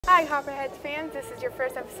Hi Copperheads fans, this is your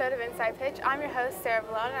first episode of Inside Pitch. I'm your host, Sara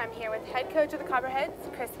Vallone, and I'm here with head coach of the Copperheads,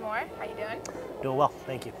 Chris Moore. How you doing? Doing well,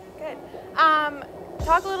 thank you. Good.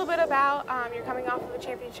 Talk a little bit about, you're coming off of a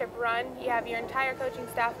championship run. You have your entire coaching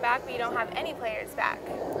staff back, but you don't have any players back.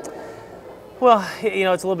 Well, you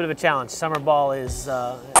know, it's a little bit of a challenge. Summer ball is,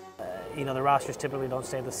 you know, the rosters typically don't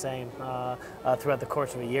stay the same throughout the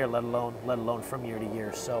course of a year, let alone from year to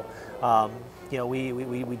year. So, you know,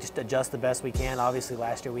 we just adjust the best we can. Obviously,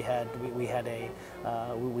 last year we had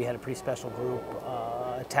a pretty special group,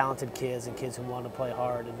 talented kids and kids who wanted to play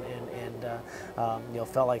hard, and you know,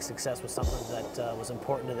 felt like success was something that was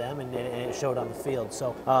important to them, and it showed on the field.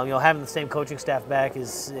 So, you know, having the same coaching staff back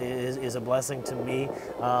is a blessing to me.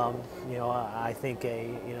 You know, I think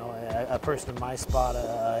a person in my spot,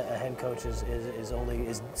 a head coach, is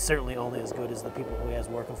certainly only as good as the people who he has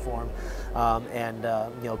working for him.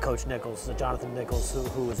 You know, Coach Nichols, Jonathan Nichols,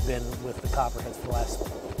 who has been with the Copperheads for the last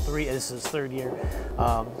this is his third year.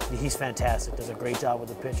 He's fantastic. Does a great job with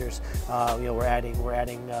the pitchers. You know, we're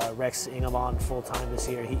adding Rex Ingham on full time this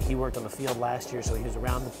year. He worked on the field last year, so he was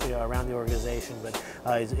around the organization. But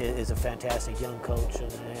is a fantastic young coach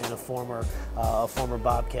and a former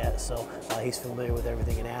Bobcat. So he's familiar with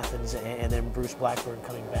everything in Athens. And then Bruce Blackburn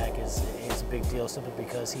coming back is a big deal, simply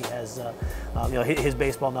because he has you know, his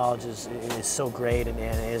baseball knowledge is so great, and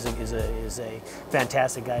is a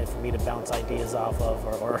fantastic guy for me to bounce ideas off of,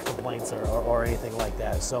 or complaints or anything like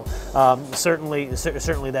that. So certainly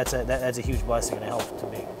that's a huge blessing and a help to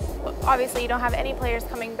me. Obviously, you don't have any players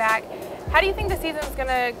coming back. How do you think the season's going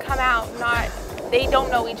to come out? They don't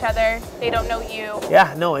know each other. They don't know you.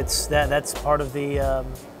 Yeah, no, that's part of the.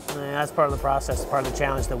 That's part of the process, part of the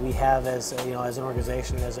challenge that we have as as an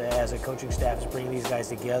organization, as a coaching staff, is bringing these guys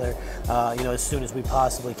together, you know, as soon as we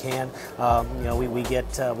possibly can. You know, we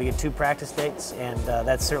get 2 practice dates, and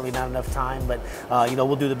that's certainly not enough time, but you know,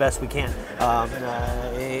 we'll do the best we can.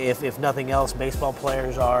 If nothing else, baseball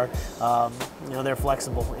players are, you know, they're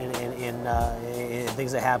flexible in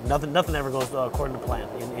things that happen. Nothing ever goes according to plan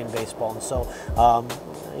in baseball, and so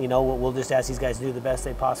you know, we'll just ask these guys to do the best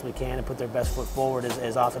they possibly can and put their best foot forward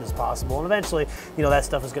as often as possible. And eventually, you know, that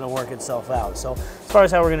stuff is going to work itself out. So as far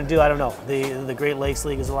as how we're going to do, I don't know. The Great Lakes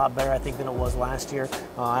League is a lot better, I think, than it was last year.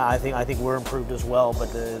 I think we're improved as well.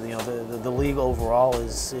 But the league overall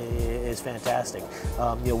is fantastic.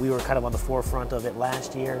 You know, we were kind of on the forefront of it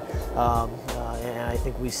last year, and I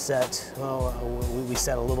think we set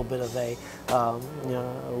a little bit of a you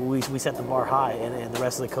know, we set the bar high, and the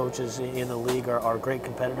rest of the coaches in the league are great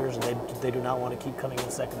competitors, and they do not want to keep coming in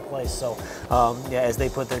second place. So yeah, as they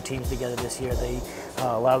put their teams together this year,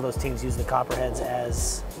 a lot of those teams use the Copperheads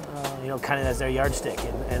as you know, kind of as their yardstick,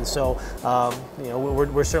 and so you know,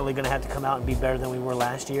 we're certainly going to have to come out and be better than we were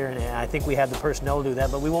last year, and I think we have the personnel to do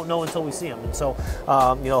that, but we won't know until we see them. And so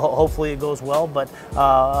you know, hopefully it goes well, but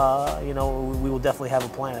you know, we will definitely have a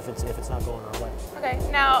plan if it's not going our way. Okay,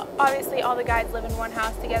 now obviously all the guys live in one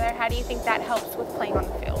house together. How do you think that helps with playing on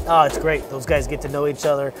the field? Oh, it's great. Those guys get to know each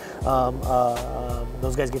other.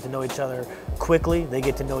 Those guys get to know each other quickly. They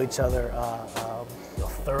get to know each other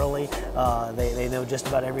thoroughly. They know just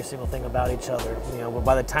about every single thing about each other. You know, but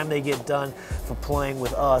by the time they get done for playing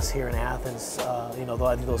with us here in Athens, you know,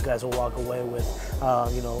 I think those guys will walk away with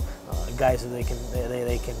you know, guys that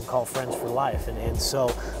they can call friends for life. And so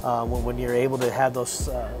when you're able to have those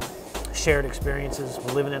shared experiences,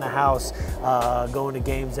 living in a house, going to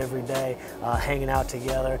games every day, hanging out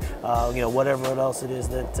together, you know, whatever else it is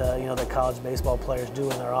that you know, that college baseball players do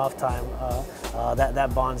in their off time,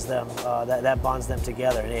 that bonds them. That bonds them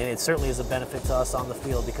together, and it certainly is a benefit to us on the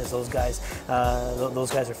field, because those guys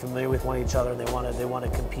are familiar with one another, and they want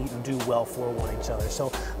to compete and do well for one another.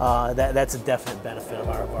 So that's a definite benefit of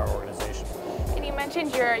our organization. And you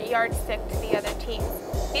mentioned your yardstick to the other teams.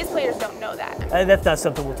 These players don't know that. That's not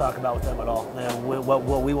something we'll talk about with them at all.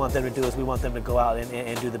 What we want them to do is we want them to go out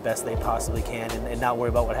and do the best they possibly can, and not worry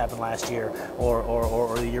about what happened last year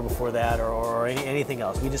or the year before that or anything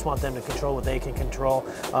else. We just want them to control what they can control,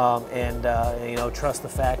 and you know, trust the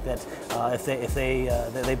fact that if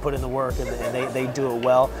they put in the work and they do it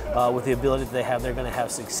well, with the ability that they have, they're going to have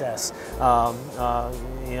success.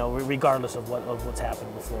 You know, regardless of what's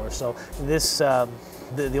happened before. So this.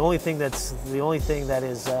 The only thing that is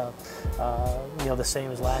you know, the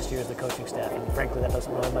same as last year is the coaching staff, and frankly that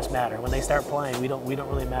doesn't really much matter. When they start playing, we don't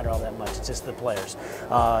really matter all that much. It's just the players,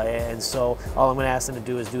 and so all I'm going to ask them to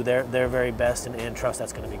do is do their very best, and trust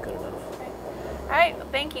that's going to be good enough. All right, well,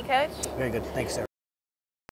 thank you, Coach. Very good. Thanks, Sara.